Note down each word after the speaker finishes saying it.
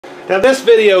Now this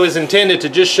video is intended to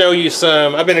just show you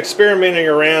some, I've been experimenting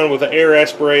around with an air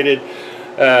aspirated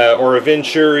or a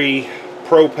Venturi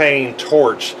propane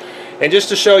torch, and just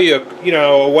to show you,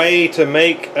 a way to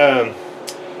make a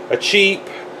cheap,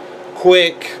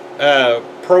 quick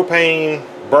propane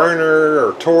burner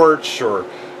or torch or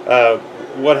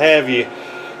what have you.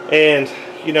 And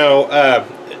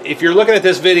if you're looking at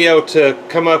this video to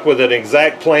come up with an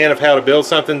exact plan of how to build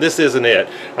something, this isn't it.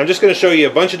 I'm just going to show you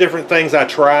a bunch of different things I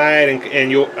tried,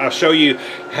 and I'll show you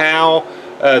how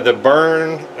the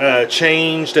burn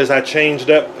changed as I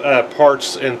changed up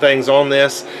parts and things on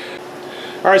this.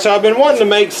 Alright, so I've been wanting to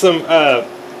make some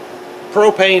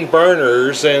propane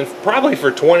burners, and probably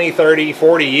for 20, 30,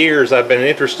 40 years I've been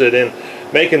interested in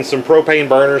making some propane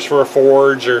burners for a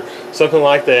forge or something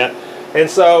like that. And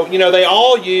so, they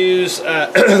all use,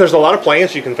 there's a lot of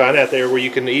plants you can find out there where you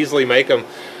can easily make them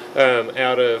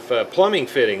out of plumbing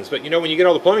fittings. But when you get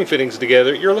all the plumbing fittings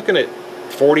together, you're looking at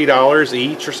 $40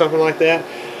 each or something like that.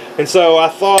 And so I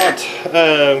thought,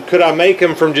 could I make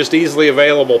them from just easily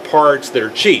available parts that are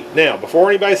cheap? Now, before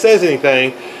anybody says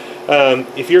anything,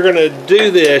 if you're going to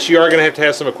do this, you are going to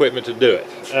have some equipment to do it.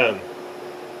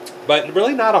 But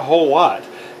really not a whole lot.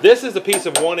 This is a piece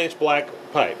of 1-inch black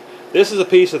pipe. This is a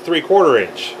piece of 3/4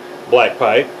 inch black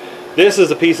pipe. This is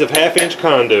a piece of 1/2 inch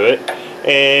conduit.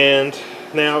 And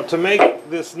now to make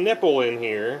this nipple in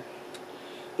here,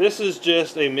 this is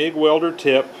just a MIG welder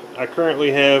tip. I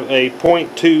currently have a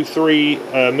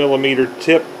 0.23 millimeter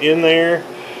tip in there.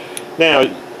 Now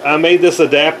I made this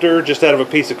adapter just out of a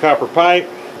piece of copper pipe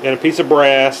and a piece of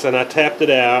brass, and I tapped it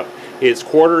out. It's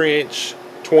 1/4 inch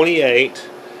 28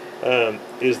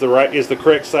 is the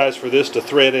correct size for this to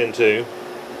thread into.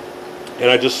 And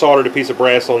I just soldered a piece of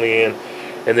brass on the end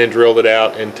and then drilled it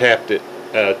out and tapped it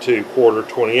to 1/4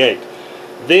 28.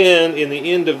 Then in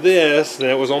the end of this, and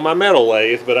it was on my metal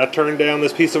lathe, but I turned down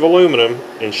this piece of aluminum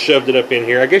and shoved it up in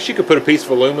here. I guess you could put a piece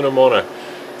of aluminum on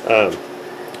a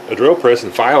drill press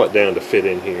and file it down to fit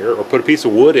in here, or put a piece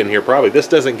of wood in here probably. This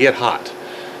doesn't get hot.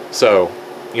 So,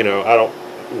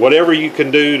 whatever you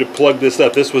can do to plug this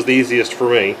up, this was the easiest for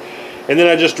me. And then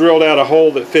I just drilled out a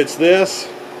hole that fits this.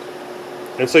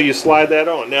 And so you slide that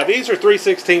on. Now these are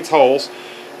 3/16 holes.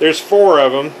 There's 4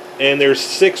 of them, and there's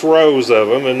 6 rows of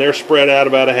them, and they're spread out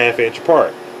about a 1/2 inch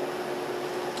apart.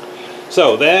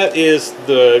 So that is,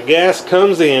 the gas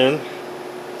comes in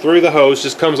through the hose,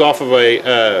 just comes off of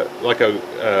a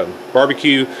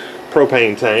barbecue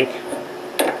propane tank,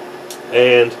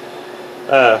 and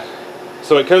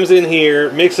so it comes in here,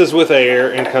 mixes with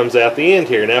air, and comes out the end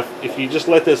here. Now if you just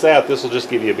let this out, this will just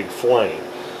give you a big flame.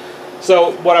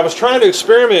 So what I was trying to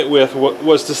experiment with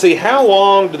was to see how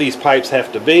long do these pipes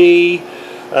have to be,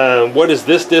 what does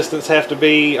this distance have to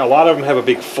be. A lot of them have a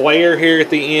big flare here at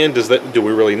the end. Do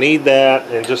we really need that?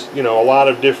 And just a lot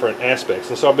of different aspects.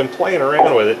 And so I've been playing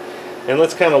around with it, and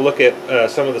let's kind of look at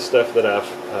some of the stuff that I've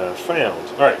found.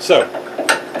 All right, so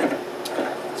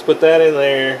let's put that in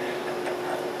there.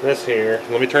 This here.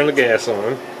 Let me turn the gas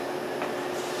on.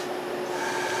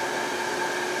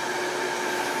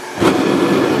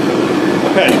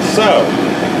 Okay, so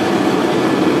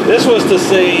this was to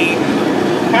see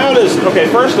okay,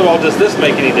 first of all, does this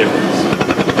make any difference?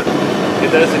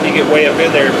 It does if you get way up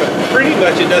in there, but pretty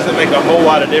much it doesn't make a whole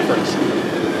lot of difference.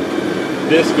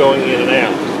 This going in and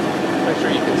out. Make sure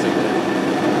you can see that.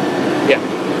 Yeah.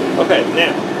 Okay,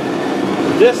 now,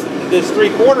 this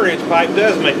 3/4 inch pipe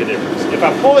does make a difference. If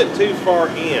I pull it too far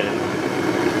in,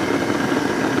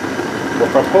 or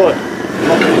if I pull it,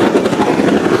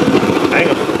 hang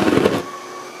on.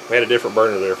 We had a different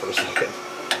burner there for a second.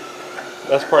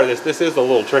 That's part of this. This is a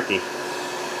little tricky.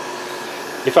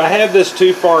 If I have this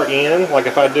too far in, like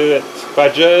if I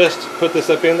just put this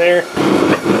up in there,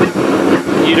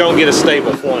 you don't get a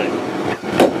stable flame.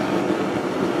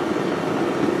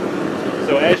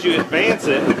 So as you advance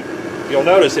it, you'll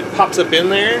notice it pops up in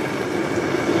there,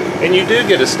 and you do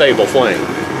get a stable flame.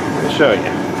 I'll show you.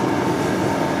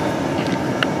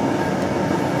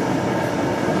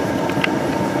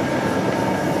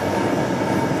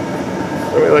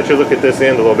 Let me let you look at this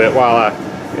end a little bit while I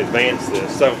advance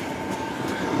this. So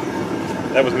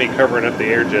that was me covering up the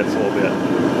air jets a little bit.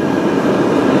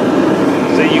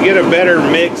 So you get a better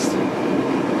mix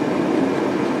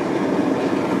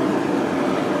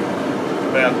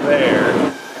about there.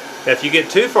 Now if you get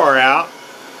too far out,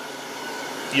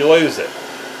 you lose it.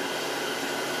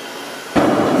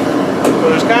 So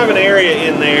there's kind of an area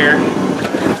in there.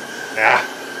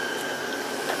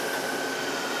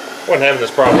 I wasn't having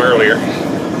this problem earlier,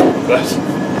 but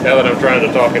now that I'm trying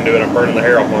to talk into it, I'm burning the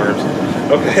hair off my arms.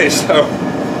 Okay, so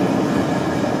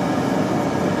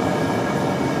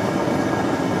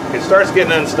it starts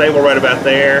getting unstable right about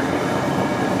there.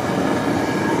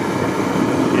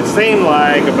 It seemed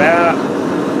like about,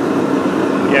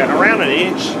 yeah, around an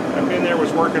inch up in there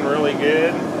was working really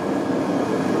good.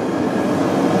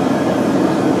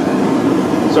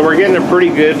 So we're getting a pretty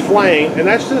good flame, and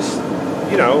that's just,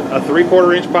 you know, a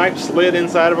 3/4 inch pipe slid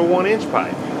inside of a 1 inch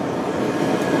pipe.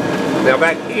 Now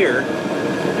back here,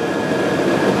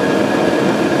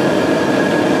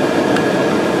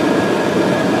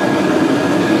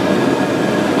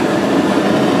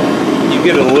 you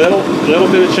get a little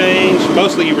bit of change.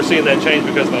 Mostly you were seeing that change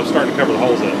because I was starting to cover the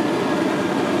holes up.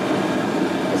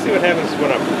 Let's see what happens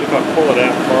when if I pull it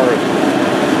out far.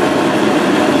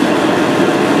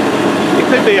 It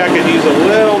could be I could use a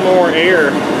little more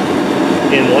air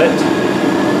inlet,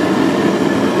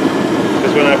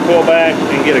 because when I pull back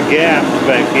and get a gap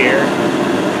back here,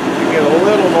 you get a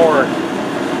little more,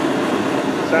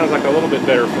 sounds like a little bit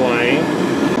better flame.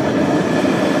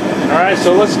 Alright,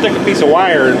 so let's stick a piece of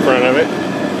wire in front of it.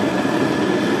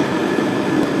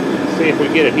 See if we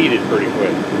get it heated pretty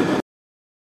quick.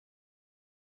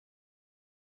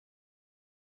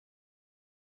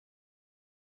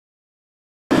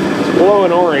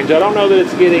 Glowing orange. I don't know that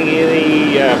it's getting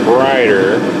any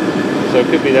brighter, so it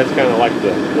could be that's kind of like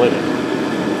the limit.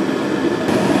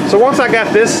 So once I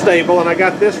got this stable and I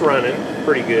got this running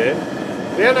pretty good,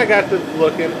 then I got to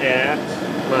looking at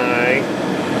my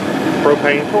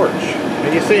propane torch,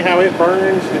 and you see how it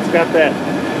burns. It's got that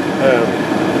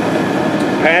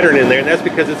pattern in there, and that's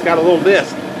because it's got a little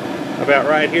disc about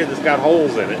right here that's got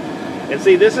holes in it. And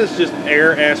see, this is just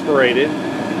air aspirated.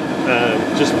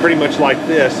 Just pretty much like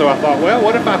this. So I thought, well,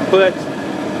 what if I put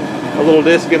a little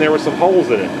disc in there with some holes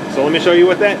in it? So let me show you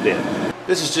what that did.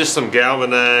 This is just some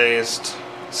galvanized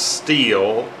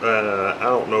steel. I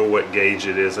don't know what gauge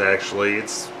it is actually.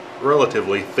 It's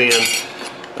relatively thin.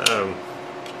 I'm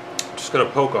just going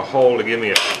to poke a hole to give me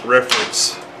a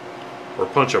reference, or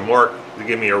punch a mark to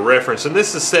give me a reference. And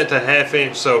this is set to 1/2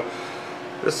 inch, so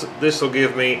this will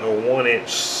give me a 1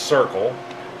 inch circle.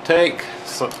 Take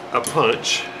a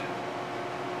punch.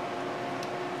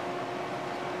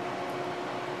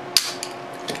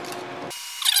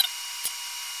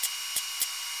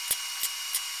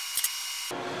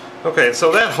 Okay,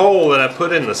 so that hole that I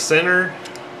put in the center,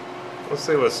 let's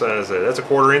see what size that is. That's a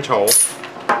 1/4 inch hole.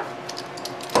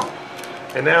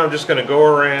 And now I'm just going to go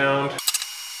around.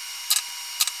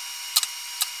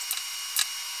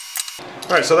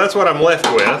 Alright, so that's what I'm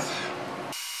left with.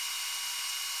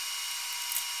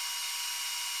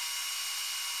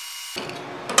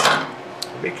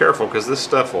 Be careful, because this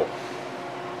stuff will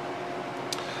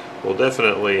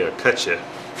definitely cut you.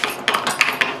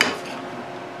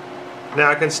 Now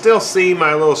I can still see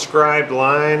my little scribed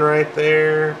line right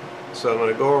there, so I'm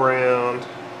going to go around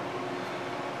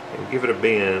and give it a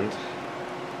bend.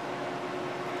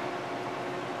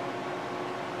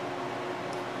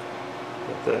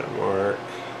 At that mark.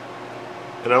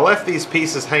 And I left these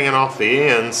pieces hanging off the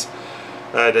ends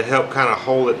to help kind of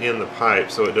hold it in the pipe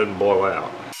so it doesn't blow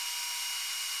out.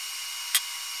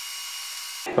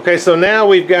 Okay, so now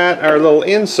we've got our little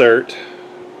insert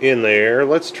in there.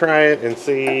 Let's try it and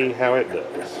see how it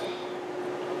does.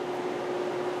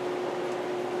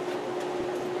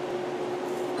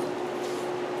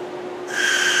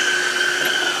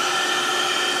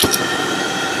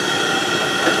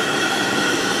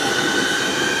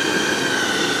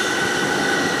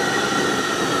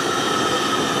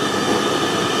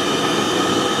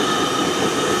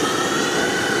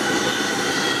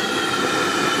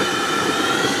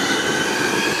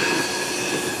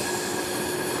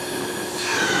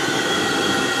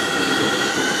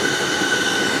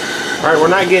 Alright, we're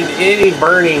not getting any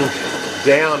burning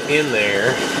down in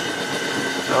there.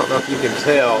 I don't know if you can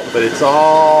tell, but it's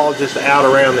all just out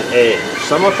around the edge.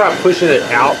 So I'm going to try pushing it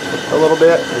out a little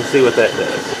bit and see what that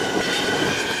does.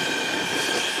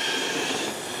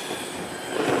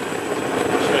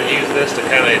 I'm just going to use this to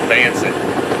kind of advance it.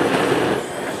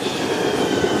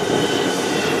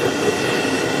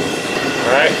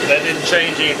 Alright, that didn't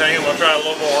change anything. I'm going to try a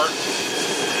little more.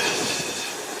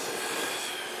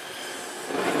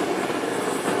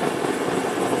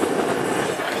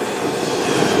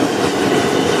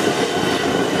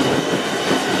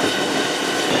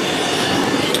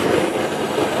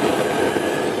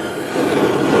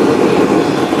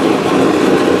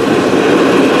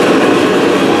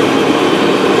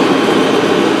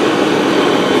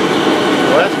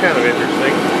 Kind of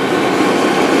interesting.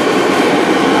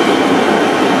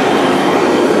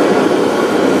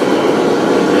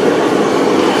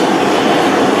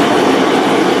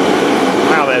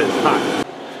 Wow, that is hot.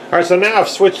 Alright, so now I've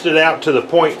switched it out to the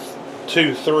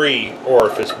 .23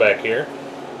 orifice back here.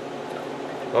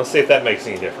 Let's see if that makes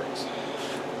any difference.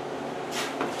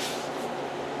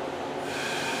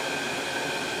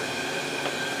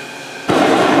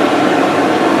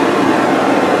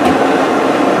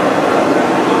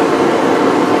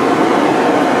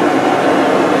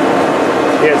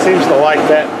 Yeah, it seems to like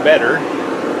that better.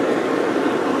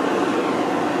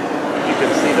 You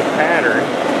can see the pattern.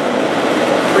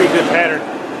 Pretty good pattern.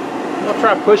 I'll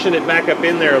try pushing it back up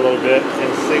in there a little bit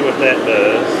and see what that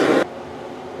does.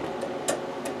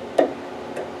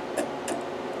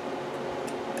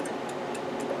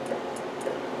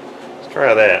 Let's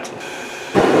try that.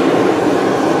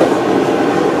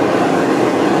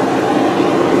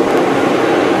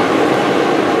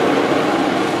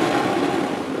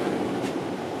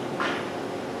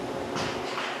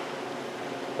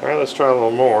 Alright, let's try a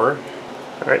little more.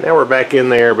 Alright, now we're back in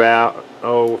there about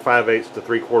 5/8 to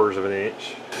 3/4 of an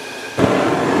inch.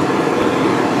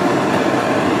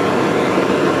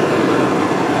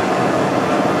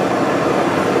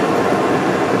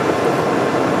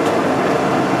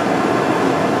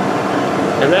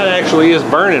 And that actually is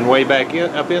burning way back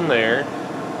up in there.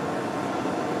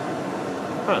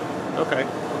 Huh, okay.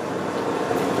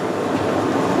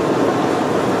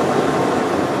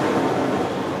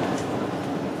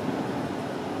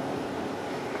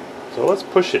 So let's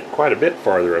push it quite a bit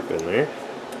farther up in there.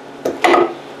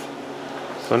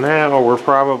 So now we're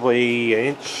probably an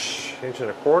inch and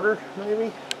a quarter,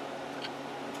 maybe.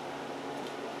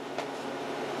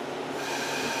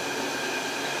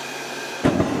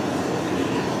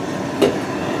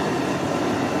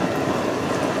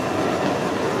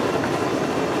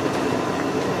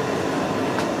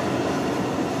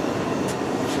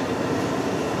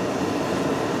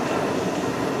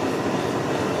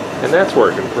 And that's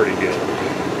working pretty good.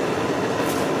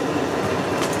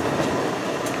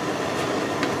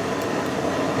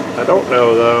 I don't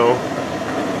know though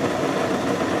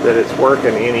that it's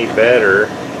working any better.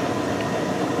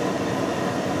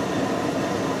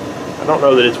 I don't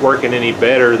know that it's working any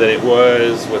better than it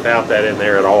was without that in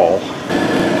there at all.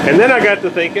 And then I got to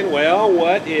thinking, well,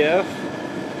 what if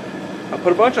I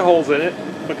put a bunch of holes in it,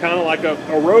 but kind of like a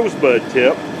rosebud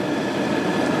tip,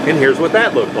 and here's what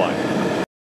that looked like.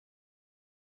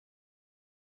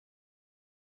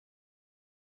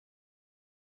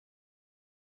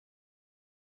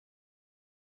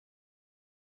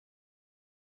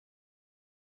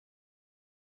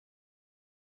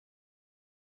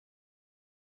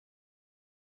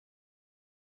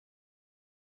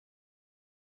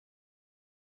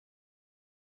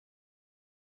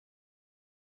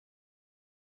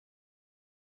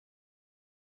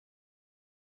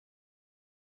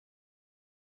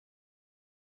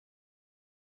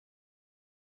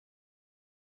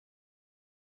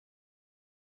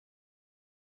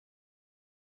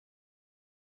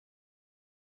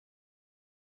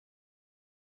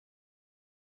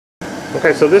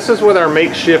 Okay, so this is with our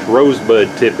makeshift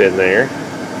rosebud tip in there.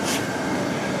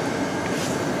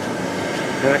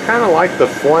 And I kind of like the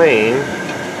flame,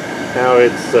 how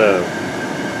it's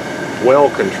well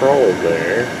controlled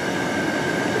there.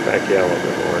 Back out a little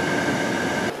bit more.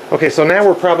 Okay, so now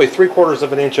we're probably 3/4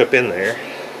 of an inch up in there.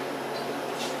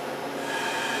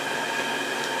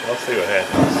 Let's see what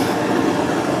happens.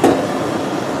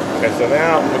 Okay, so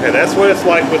now, okay, that's what it's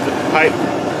like with the pipe,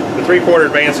 the 3/4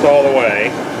 advanced all the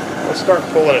way. Let's start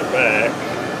pulling it back.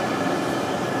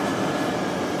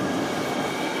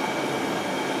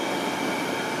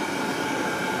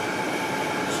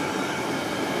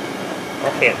 I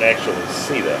can't actually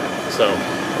see that, so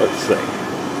let's see.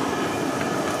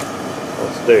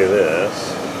 Let's do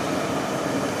this.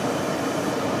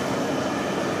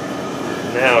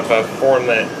 Now if I form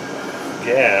that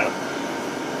gap,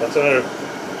 that's another,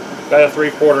 about a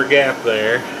 3/4 gap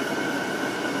there.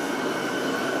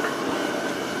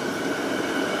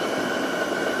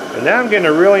 And now I'm getting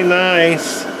a really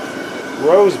nice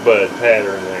rosebud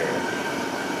pattern there.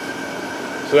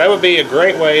 So that would be a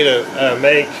great way to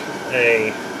make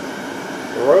a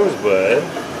rosebud.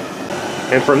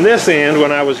 And from this end,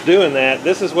 when I was doing that,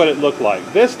 this is what it looked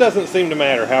like. This doesn't seem to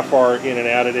matter how far in and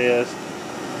out it is,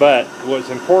 but what's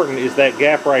important is that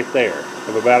gap right there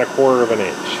of about 1/4 of an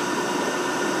inch.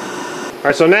 All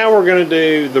right, so now we're going to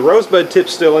do the rosebud tip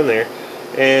still in there,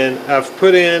 and I've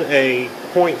put in a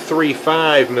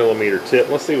 0.35 millimeter tip.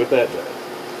 Let's see what that does.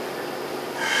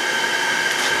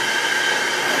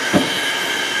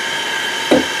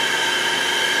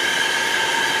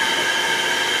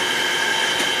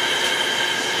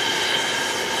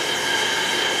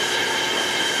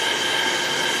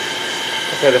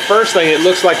 Okay, the first thing, it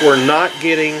looks like we're not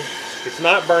getting, it's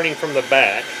not burning from the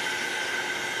back.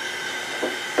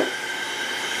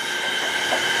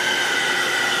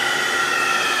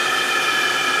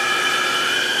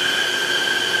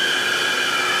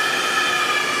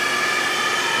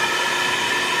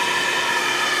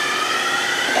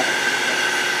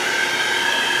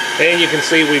 And you can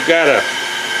see we've got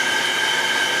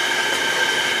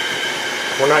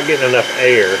we're not getting enough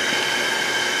air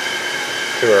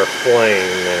to our flame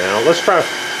now. Let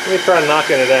me try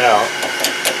knocking it out.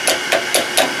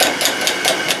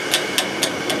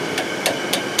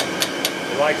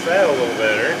 It likes that a little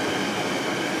better.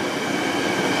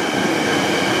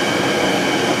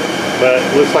 But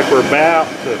it looks like we're about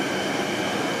to,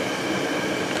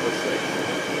 let's see,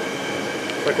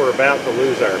 looks like we're about to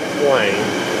lose our flame.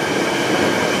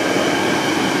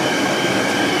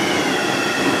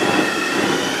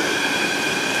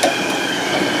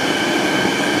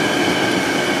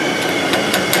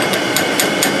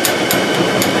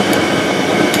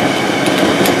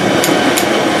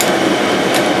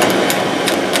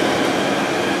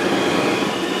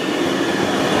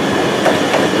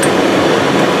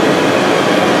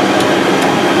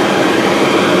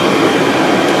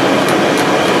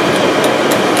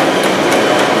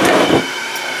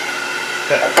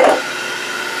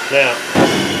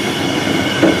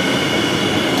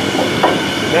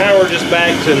 Now we're just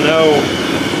back to no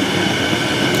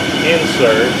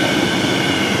insert.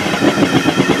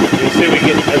 You can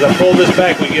see as I pull this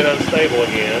back, we get unstable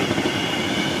again.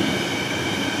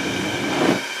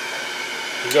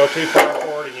 You go too far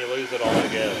forward and you lose it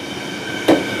altogether.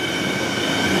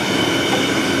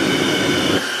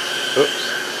 Oops.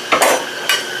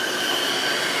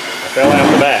 I fell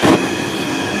out the back.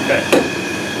 Okay.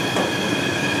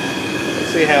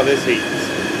 Let's see how this heats.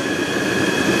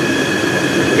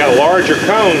 We got a larger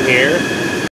cone here.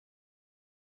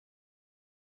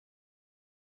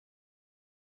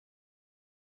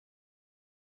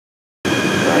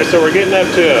 Alright, so we're getting up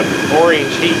to an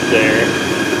orange heat there.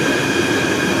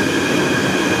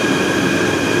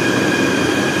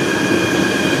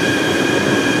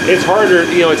 It's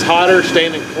harder, you know, it's hotter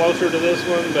standing closer to this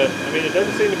one, but I mean, it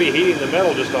doesn't seem to be heating the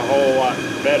metal just a whole lot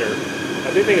better.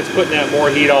 I do think it's putting out more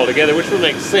heat altogether, which would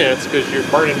make sense because you're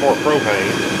burning more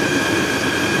propane.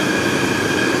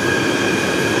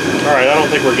 Alright, I don't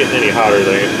think we're getting any hotter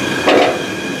there.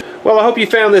 Well, I hope you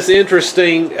found this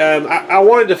interesting. I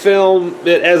wanted to film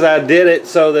it as I did it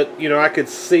so that, you know, I could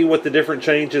see what the different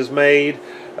changes made,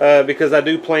 because I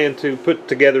do plan to put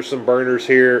together some burners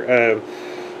here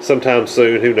sometime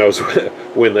soon. Who knows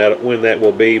when that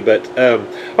will be, but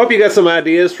hope you got some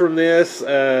ideas from this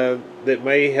that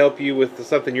may help you with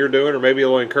something you're doing, or maybe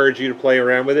it'll encourage you to play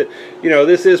around with it. You know,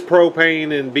 this is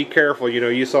propane, and be careful. You know,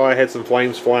 you saw I had some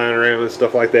flames flying around and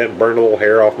stuff like that, and burned a little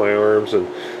hair off my arms and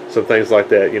some things like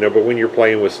that. You know, but when you're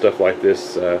playing with stuff like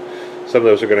this, some of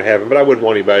those are going to happen, but I wouldn't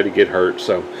want anybody to get hurt.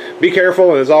 So be careful,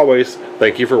 and as always,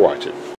 thank you for watching.